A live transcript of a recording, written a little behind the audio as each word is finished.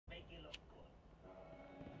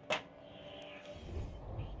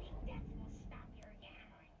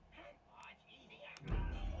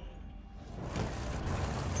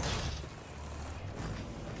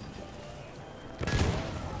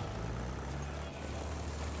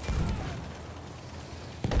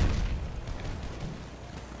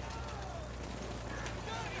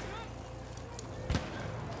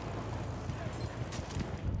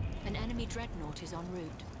dreadnought is en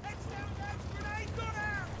route.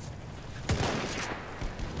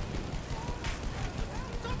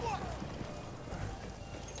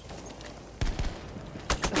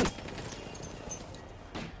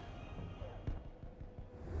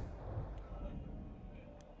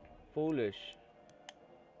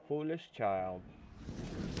 Foolish child.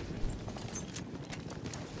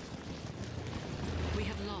 We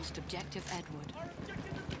have lost objective Edward.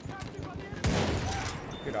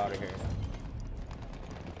 Get out of here.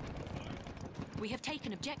 We have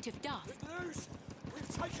taken objective Duff. Good news! We've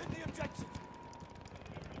taken the objective!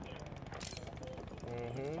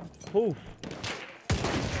 Poof.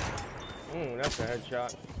 That's a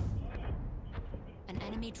headshot. An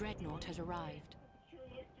enemy dreadnought has arrived.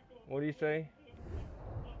 What do you say?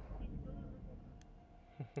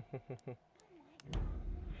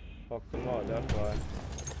 Fuck them up, that's why.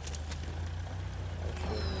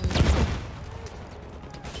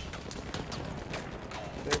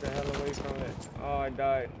 Stay the hell away from it. Oh, I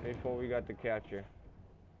died before we got the capture.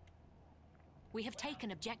 We have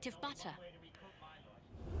taken objective Butter.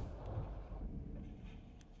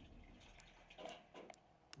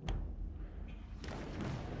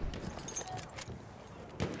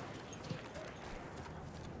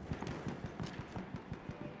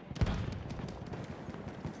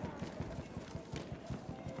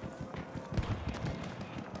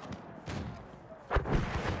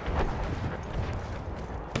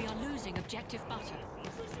 We are losing objective Butter.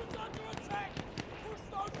 Position's under attack! Push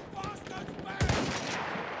those bastards back!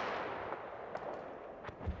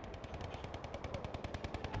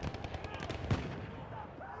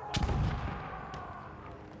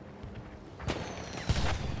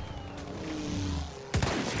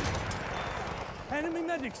 Enemy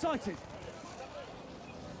medic sighted!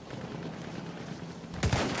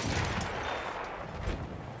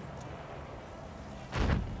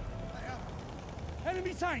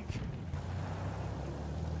 Enemy tank!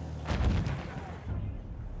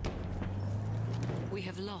 We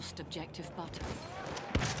have lost objective Butter.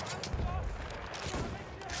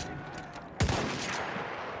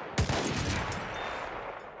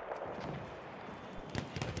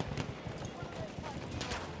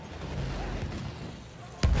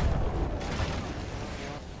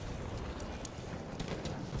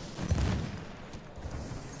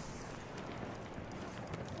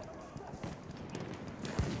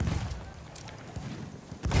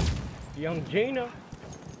 Young Gina.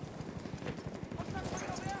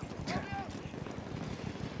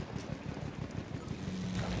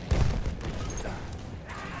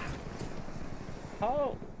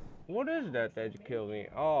 How? What is that you killed me?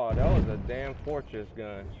 Oh, that was a damn fortress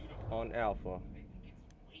gun on Alpha.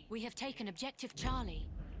 We have taken objective Charlie.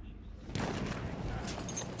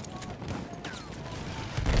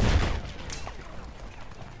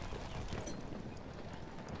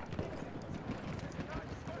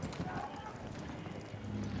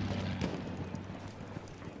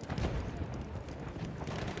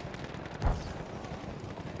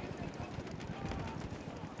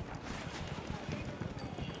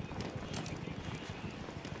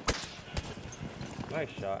 Nice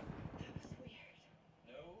shot.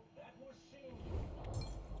 No, that was seen.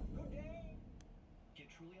 Good day. Get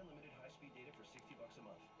truly unlimited high-speed data for $60 a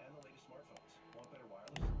month and the latest smartphones. Want better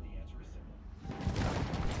wireless? The answer is simple.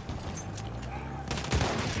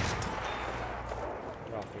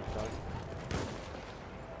 Drop me, son.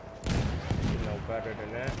 You know better than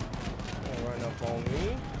that. Don't run up on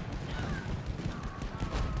me.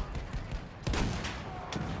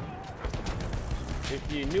 If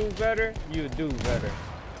you knew better, you'd do better.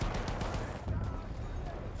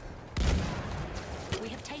 We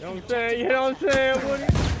have taken You know what I'm objective saying? You know what I'm saying, Woody?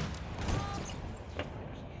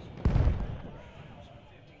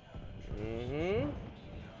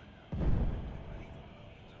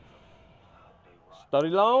 Study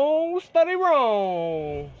long, study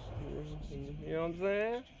wrong. You know what I'm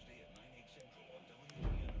saying?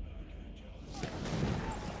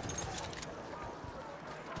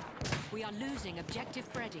 We are losing objective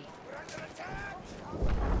Freddy.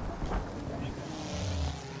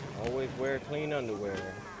 Always wear clean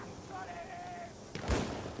underwear.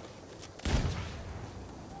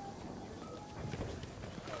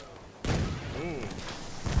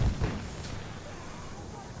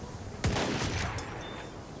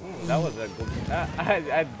 That was a good.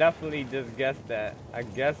 I definitely just guessed that. I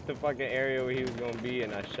guessed the fucking area where he was gonna be,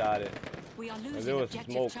 and I shot it. We are And losing there was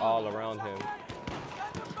objective smoke Charlie. all around him.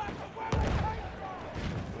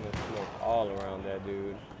 There was smoke all around that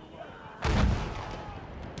dude.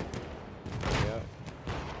 Yep.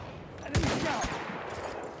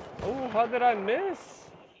 Oh, how did I miss?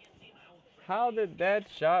 How did that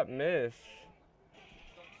shot miss?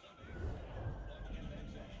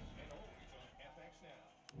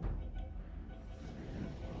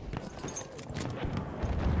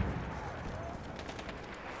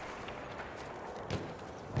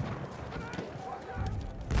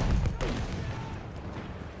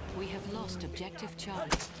 We have lost objective Charlie.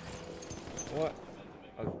 What?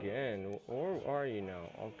 Again? Where are you now?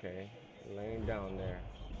 Okay. Laying down there.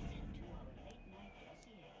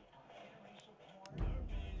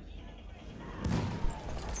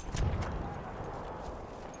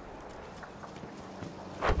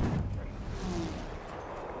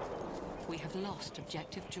 We have lost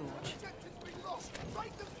objective George. Objectives been lost.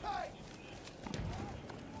 Break the pay.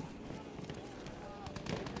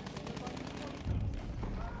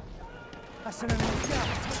 That's an enemy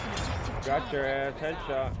scout. Got your ass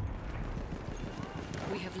headshot.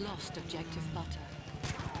 We have lost objective butter.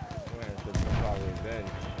 Man, it's just about revenge.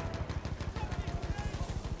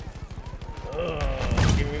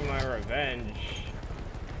 Ugh, give me my revenge.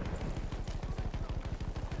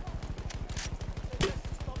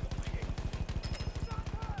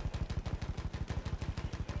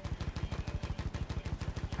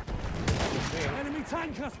 Enemy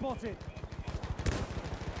tanker spotted.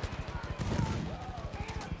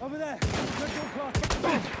 Over there. Central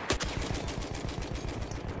class.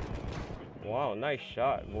 Wow, nice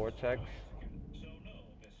shot, Vortex. So no,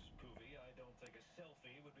 Miss Poovy, I don't think a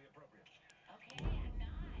selfie would be appropriate.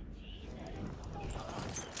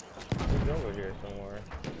 He's over here somewhere.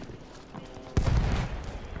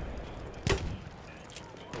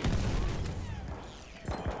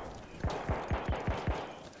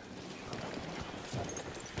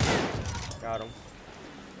 Got him.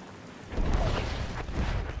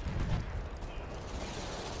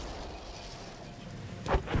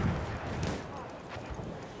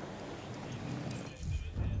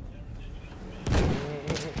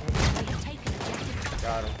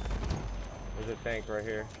 Got him. There's a tank right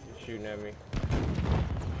here. He's shooting at me.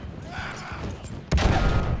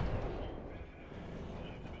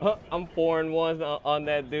 I'm 4-1 on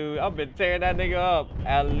that dude. I've been tearing that nigga up.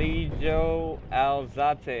 Alijo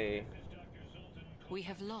Alzate. We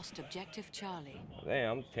have lost objective Charlie.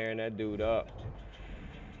 Damn, I'm tearing that dude up.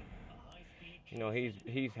 You know,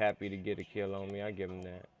 he's happy to get a kill on me. I give him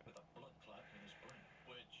that.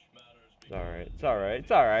 It's alright. It's alright.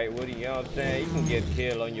 It's alright, Woody. You know what I'm saying? You can get a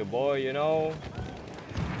kill on your boy, you know?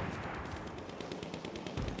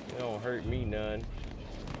 It don't hurt me none.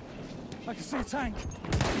 I can see a tank.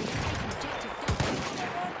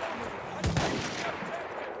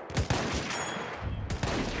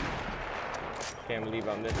 Can't believe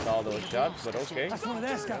I missed all those shots, but okay. That's one of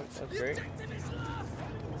their scouts. That's great.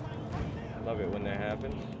 Love it when that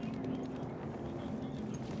happens.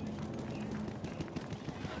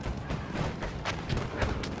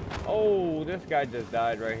 Oh, this guy just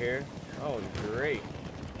died right here. Oh, great.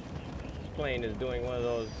 This plane is doing one of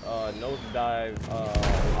those nosedive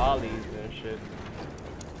ollies and shit.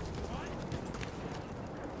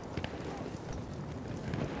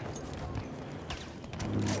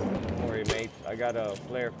 Don't worry, mates. I got a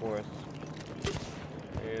flare for us.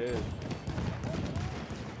 Here it is.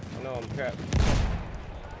 I know I'm trapped.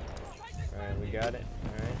 Alright, we got it.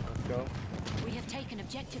 Alright, let's go. We have taken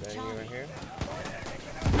objective Standing Charlie. right here.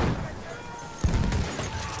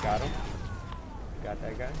 Got him. Got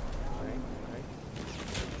that guy. Right.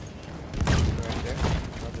 Right there.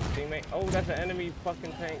 Another teammate. Oh, that's an enemy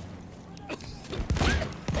fucking tank.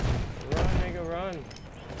 Run, nigga, run.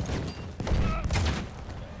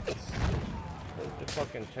 The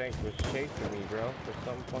fucking tank was chasing me, bro, for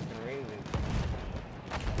some fucking reason.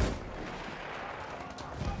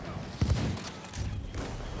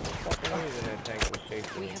 Fucking reason that tank was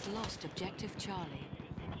chasing We me. have lost objective Charlie.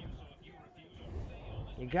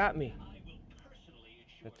 You got me.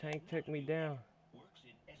 The tank took me down.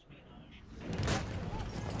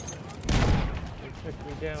 It took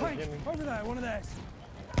me down, Tank, Jimmy. over there, one of theirs.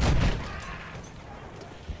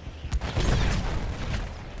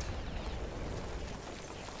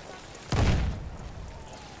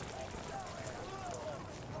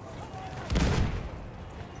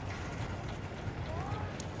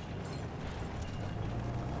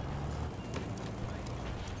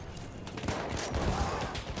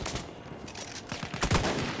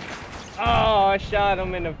 Oh, I shot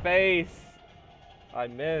him in the face. I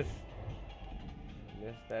missed.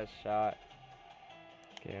 Missed that shot.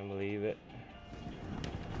 Can't believe it.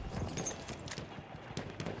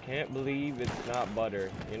 I can't believe it's not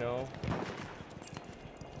butter, you know?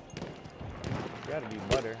 It's gotta be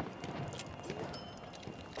butter.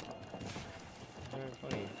 Very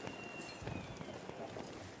funny.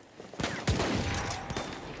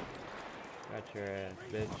 your ass,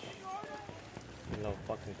 bitch. You little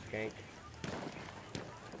fucking skank.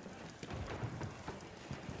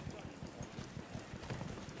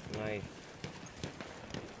 Nice.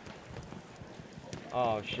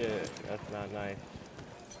 Oh shit, that's not nice.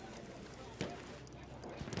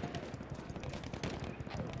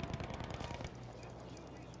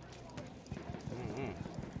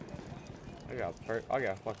 I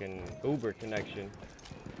got fucking Uber connection.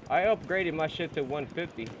 I upgraded my shit to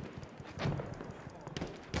 150.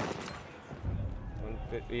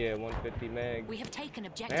 150, yeah, 150 meg. We have taken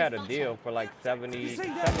objective They had a butter. deal for like 70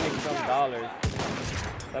 some dollars.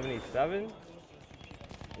 77?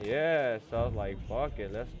 Yeah, so I was like, fuck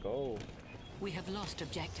it, let's go. We have lost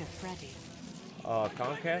objective Freddy.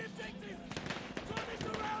 Comcast?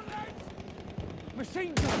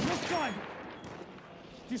 Machine gun, your side.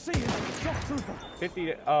 Do you see him? Shock trooper.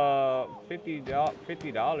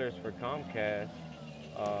 $50 for Comcast.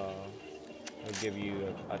 Will give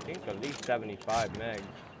you, I think, at least 75 megs.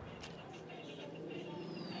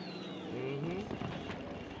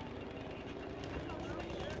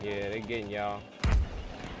 Yeah, they getting y'all.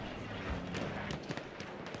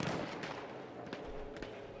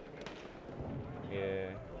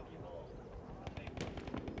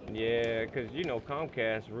 Yeah, cause you know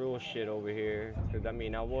Comcast real shit over here. Cause I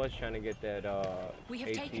mean I was trying to get that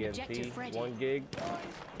AT&T 1 gig,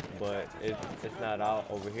 but it's not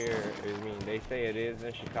out over here. I mean they say it is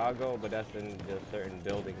in Chicago, but that's in just certain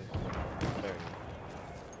buildings, certain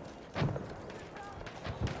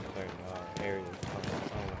areas. I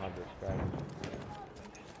don't know how to describe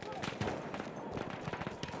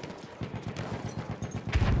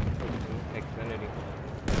it. Xfinity.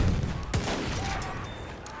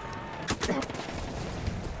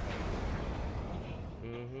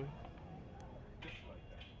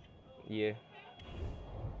 Yeah.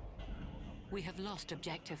 We have lost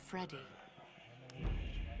objective Freddy.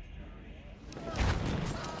 We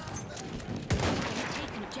have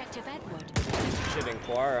taken objective Edward. Should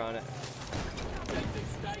inquire on it.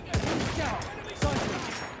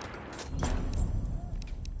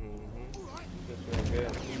 Just real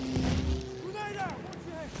good. Grenade out. Watch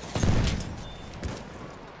your head.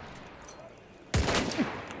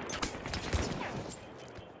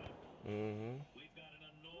 We've got an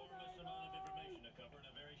enormous amount of information to cover in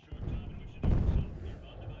a very short time in which to do so. Your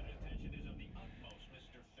undivided attention is of the utmost,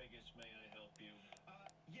 Mr. Figgis. May I help you?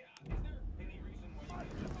 Yeah. Is there any reason why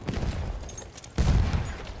you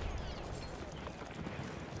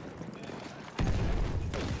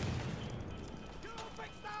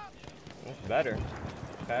That's better.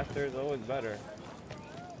 Faster is always better.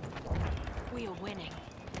 We are winning.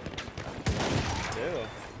 Ew.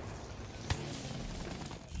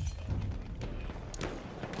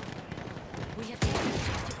 We have taken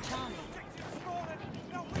objective Charlie.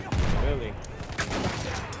 Really?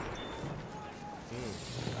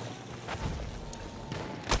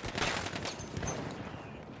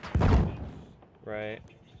 Right.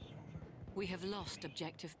 We have lost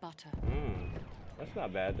objective Butter. That's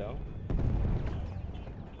not bad though.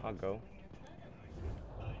 I'll go.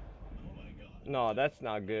 No, that's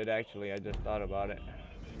not good actually. I just thought about it.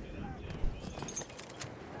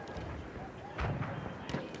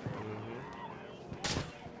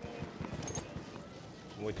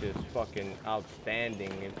 Which is fucking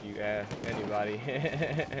outstanding if you ask anybody.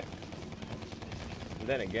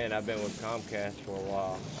 Then again, I've been with Comcast for a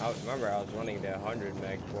while. I remember I was running that 100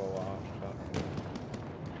 meg for a while. So.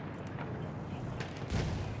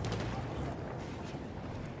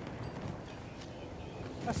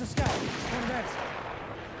 That's a scout. One desk.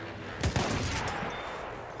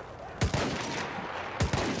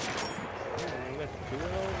 I missed 2 of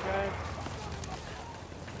those guys?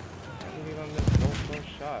 I can't believe I missed both those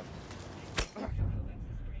shots.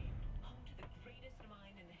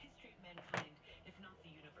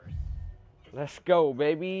 Let's go,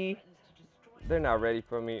 baby. They're not ready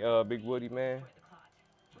for me, Big Woody, man.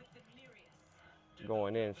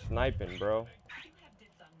 Going in, sniping, bro.